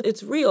 And so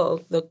it's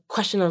real, the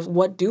question of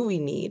what do we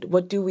need?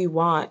 What do we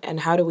want? And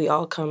how do we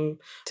all come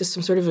to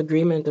some sort of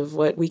agreement of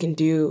what we can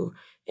do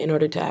in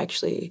order to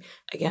actually,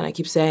 again, I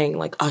keep saying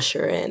like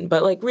usher in,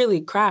 but like really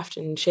craft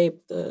and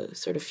shape the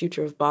sort of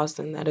future of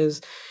Boston that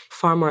is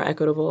far more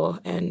equitable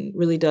and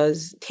really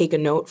does take a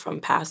note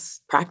from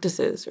past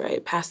practices,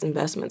 right? Past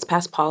investments,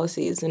 past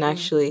policies, and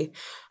actually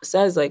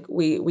says like,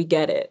 we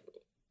get it.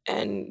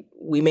 And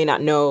we may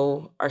not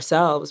know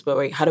ourselves,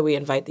 but how do we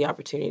invite the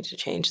opportunity to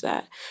change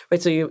that?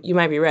 Right. So you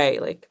might be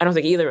right. Like, I don't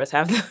think either of us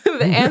have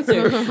the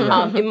answer.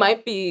 It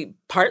might be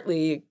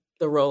partly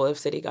the role of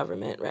city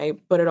government, right?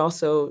 But it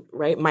also,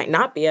 right, might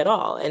not be at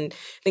all. And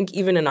I think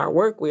even in our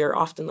work, we are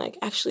often like,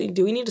 actually,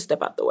 do we need to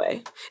step out the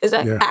way? Is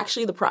that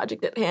actually the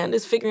project at hand,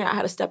 is figuring out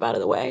how to step out of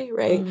the way,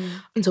 right?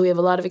 And so we have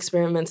a lot of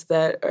experiments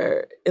that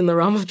are in the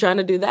realm of trying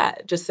to do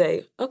that. Just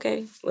say,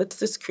 okay, let's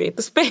just create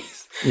the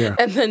space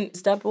and then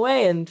step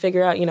away and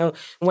figure out,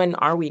 when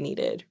are we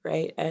needed,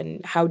 right?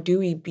 And how do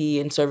we be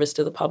in service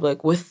to the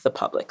public with the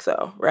public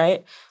though,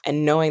 right?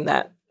 And knowing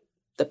that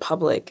the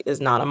public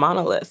is not a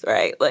monolith,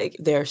 right? Like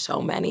there are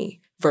so many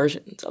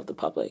versions of the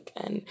public.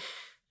 And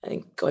I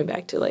think going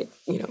back to like,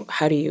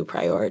 how do you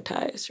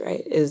prioritize,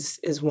 right? Is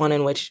one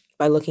in which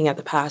by looking at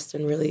the past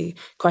and really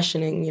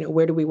questioning,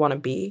 where do we want to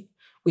be?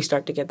 We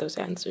start to get those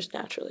answers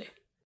naturally.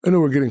 I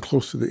know we're getting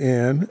close to the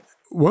end.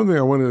 One thing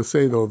I wanted to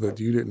say, though, that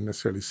you didn't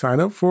necessarily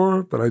sign up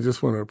for, but I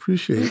just want to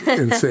appreciate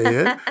and say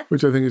it,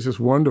 which I think is just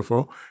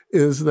wonderful,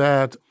 is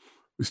that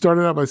we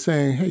started out by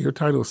saying, hey, your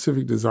title is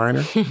Civic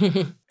Designer,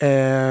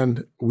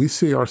 and we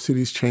see our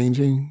cities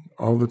changing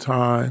all the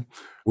time.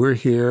 We're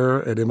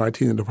here at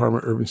MIT in the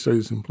Department of Urban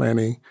Studies and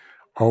Planning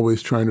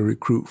always trying to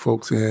recruit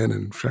folks in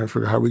and trying to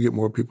figure out how we get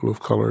more people of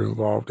color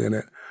involved in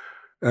it.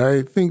 And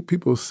I think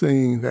people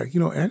seeing that,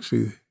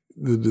 actually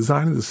the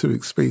design of the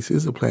civic space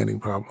is a planning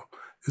problem.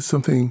 It's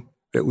something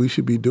that we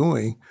should be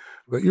doing,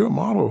 but you're a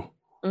model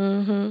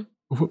of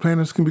what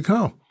planners can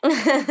become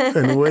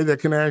in a way that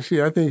can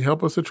actually, I think,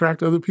 help us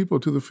attract other people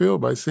to the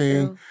field by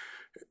saying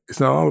it's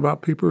not all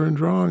about paper and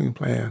drawing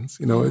plans.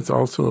 It's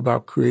also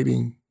about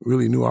creating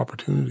really new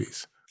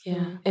opportunities.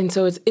 Yeah. And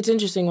so it's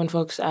interesting when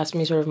folks ask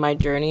me sort of my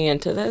journey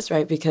into this,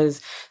 right? Because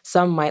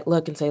some might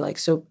look and say, like,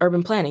 so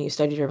urban planning, you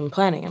studied urban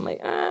planning. I'm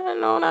like,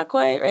 no, not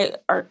quite, right?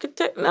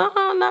 Architect, no,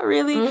 not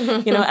really.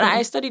 And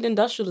I studied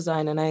industrial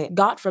design, and I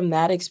got from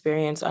that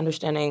experience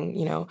understanding,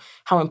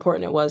 how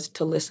important it was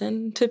to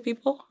listen to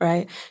people,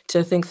 right?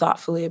 To think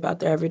thoughtfully about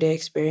their everyday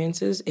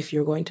experiences if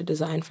you're going to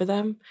design for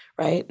them,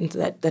 right? And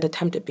that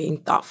attempt at being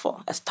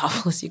thoughtful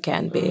as you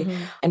can be.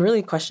 And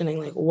really questioning,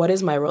 like, what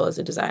is my role as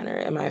a designer?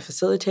 Am I a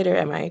facilitator?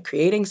 Am I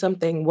creating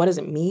something? What does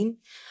it mean?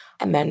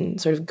 And then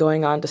sort of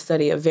going on to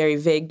study a very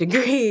vague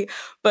degree,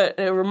 but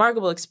a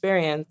remarkable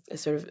experience, a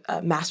sort of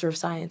a Master of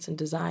Science in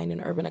Design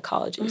and Urban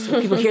Ecology.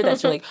 So people hear that,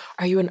 so they're like,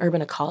 are you an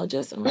urban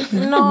ecologist? And I'm like,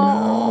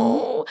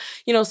 no.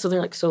 So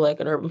they're like, so like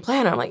an urban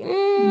planner? I'm like,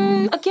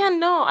 again,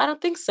 no, I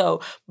don't think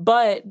so.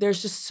 But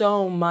there's just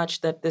so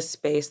much that this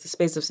space, the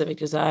space of civic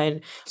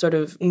design, sort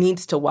of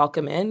needs to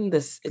welcome in. I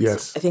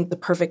think, the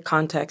perfect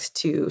context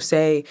to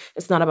say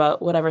it's not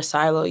about whatever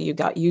silo you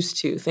got used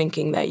to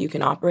thinking that you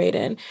can operate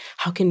in.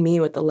 How can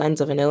me, with the lens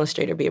of an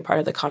illustrator, be a part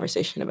of the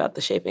conversation about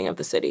the shaping of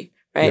the city,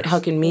 right? Yes. How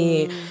can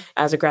me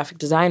as a graphic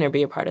designer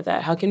be a part of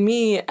that? How can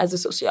me as a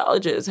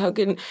sociologist? How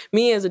can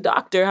me as a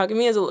doctor? How can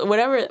me as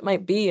whatever it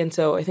might be? And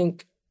so I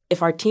think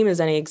if our team is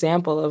any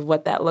example of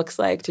what that looks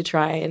like, to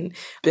try and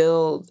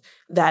build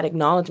that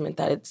acknowledgement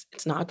that it's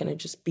not going to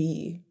just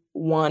be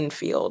one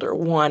field or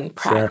one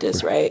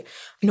practice, right?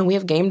 We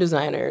have game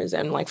designers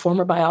and like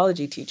former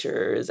biology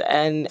teachers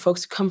and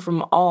folks who come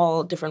from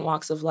all different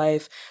walks of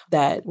life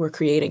that we're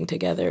creating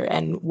together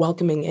and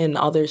welcoming in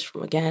others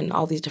from, again,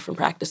 all these different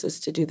practices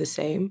to do the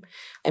same.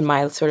 And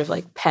my sort of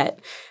like pet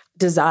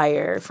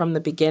desire from the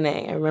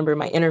beginning, I remember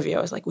my interview,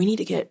 I was like, we need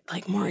to get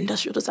like more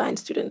industrial design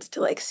students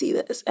to like see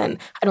this. And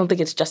I don't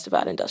think it's just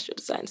about industrial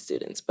design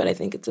students, but I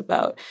think it's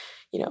about,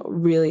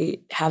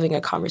 really having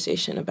a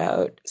conversation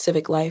about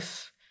civic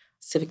life,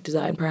 civic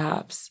design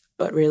perhaps,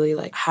 but really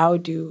like how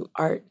do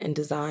art and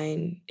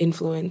design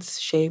influence,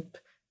 shape,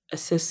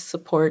 assist,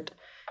 support,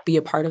 be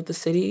a part of the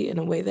city in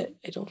a way that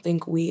I don't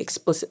think we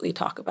explicitly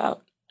talk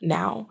about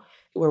now.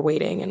 We're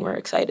waiting and we're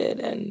excited.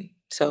 And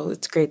so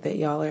it's great that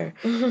y'all are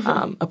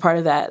a part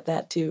of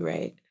that too,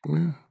 right?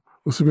 Yeah.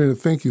 Well, Sabrina,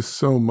 thank you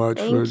so much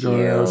for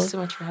joining us. Thank you so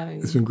much for having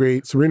me. It's been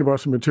great. Sabrina brought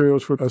some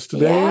materials for us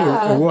today,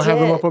 and we'll have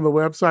them up on the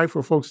website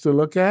for folks to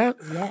look at.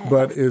 Yeah.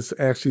 But it's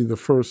actually the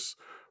first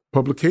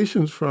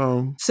publications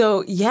from...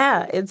 So,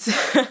 it's...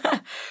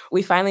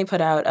 we finally put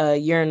out a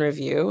year in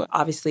review.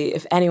 Obviously,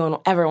 if anyone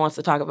ever wants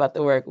to talk about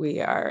the work, we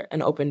are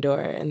an open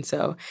door. And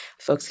so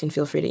folks can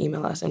feel free to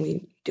email us, and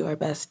we do our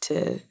best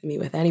to meet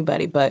with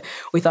anybody. But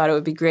we thought it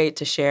would be great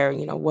to share,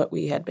 what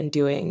we had been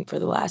doing for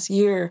the last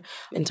year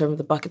in terms of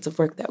the buckets of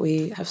work that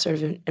we have sort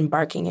of been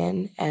embarking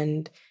in.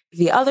 And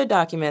the other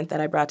document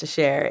that I brought to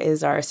share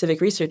is our civic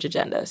research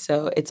agenda.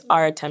 So it's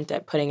our attempt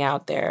at putting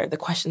out there the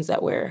questions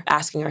that we're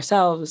asking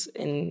ourselves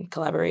in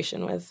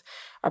collaboration with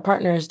our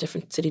partners,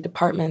 different city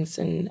departments,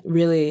 and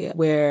really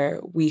where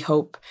we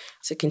hope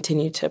to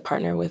continue to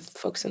partner with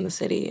folks in the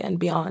city and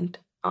beyond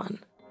on.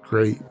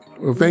 Great.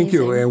 Well, thank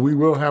you. And we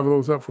will have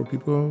those up for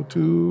people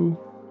to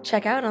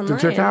check out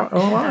online.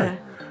 Yeah.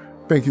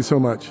 Thank you so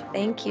much.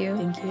 Thank you.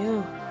 Thank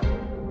you.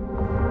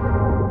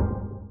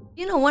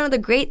 One of the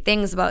great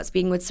things about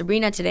speaking with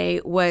Sabrina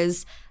today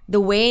was the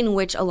way in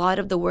which a lot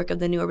of the work of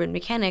the New Urban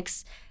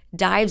Mechanics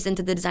dives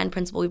into the design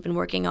principle we've been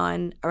working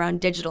on around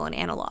digital and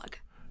analog.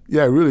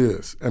 Yeah, it really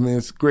is. I mean,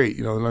 it's great.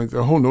 Like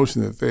the whole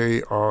notion that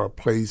they are a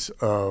place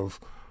of,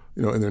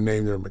 in their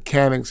name, they're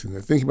mechanics, and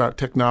they're thinking about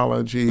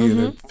technology, and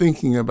they're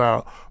thinking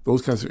about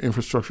those kinds of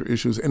infrastructure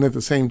issues. And at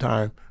the same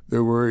time,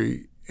 they're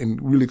worried and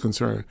really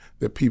concerned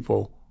that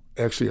people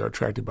actually are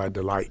attracted by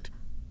delight.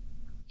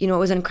 What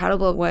was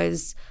incredible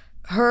was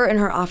her and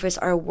her office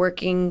are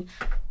working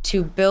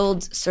to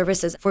build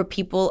services for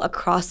people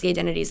across the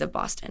identities of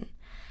Boston.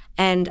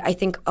 And I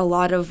think a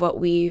lot of what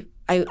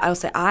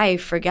I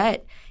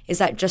forget is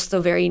that just the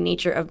very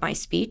nature of my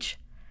speech,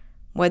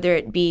 whether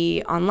it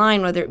be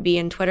online, whether it be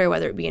in Twitter,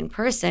 whether it be in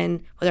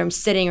person, whether I'm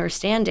sitting or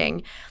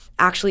standing,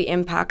 actually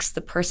impacts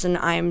the person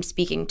I'm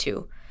speaking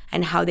to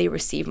and how they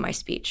receive my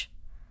speech.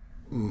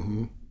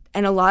 Mm-hmm.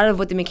 And a lot of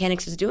what the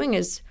mechanics is doing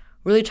is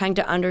really trying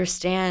to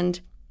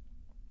understand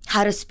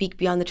how to speak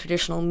beyond the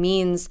traditional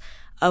means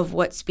of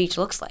what speech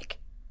looks like.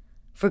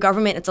 For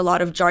government, it's a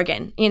lot of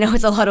jargon.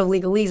 It's a lot of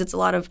legalese. It's a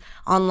lot of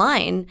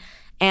online.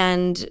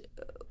 And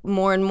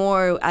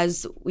more,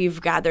 as we've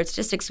gathered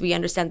statistics, we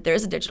understand there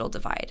is a digital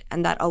divide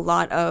and that a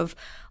lot of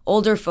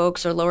older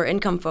folks or lower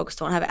income folks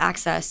don't have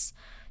access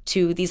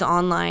to these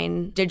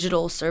online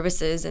digital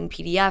services and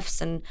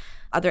PDFs and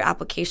other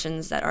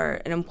applications that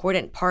are an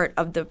important part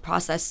of the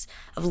process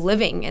of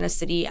living in a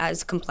city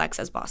as complex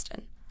as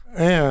Boston.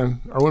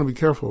 And I want to be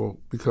careful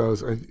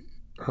because I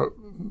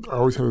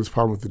always have this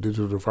problem with the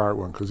digital divide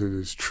one because it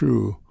is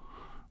true.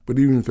 But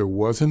even if there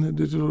wasn't a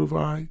digital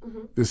divide,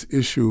 this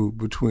issue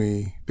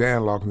between the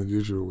analog and the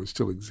digital would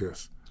still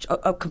exist.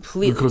 Oh,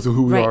 completely. Because of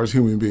who we are as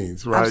human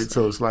beings, right? Absolutely.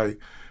 So it's like,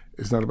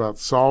 it's not about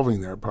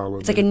solving that problem.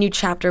 It's like a new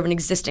chapter of an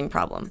existing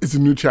problem. It's a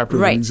new chapter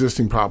of an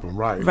existing problem,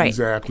 right? Right.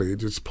 Exactly. It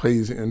just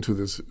plays into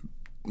this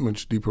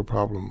much deeper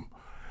problem.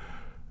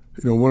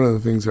 You know, one of the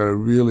things that I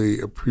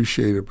really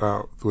appreciate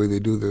about the way they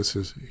do this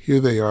is here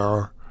they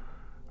are,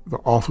 the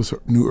Office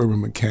of New Urban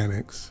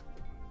Mechanics,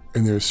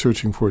 and they're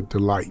searching for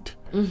delight.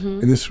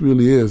 And this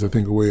really is, I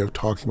think, a way of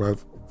talking about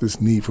this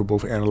need for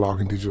both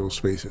analog and digital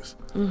spaces.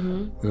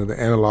 You know, the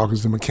analog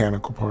is the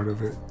mechanical part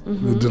of it.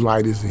 The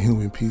delight is the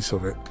human piece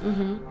of it.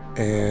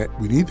 And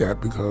we need that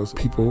because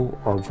people,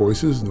 our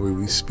voices, and the way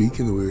we speak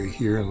and the way we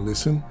hear and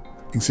listen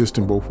exist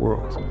in both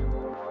worlds.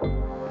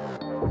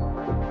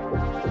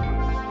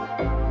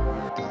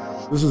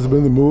 This has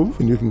been The Move,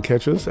 and you can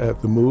catch us at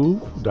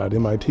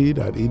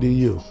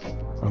themove.mit.edu.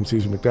 I'm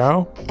Cesar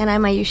McDowell. And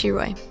I'm Ayushi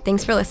Roy.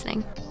 Thanks for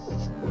listening.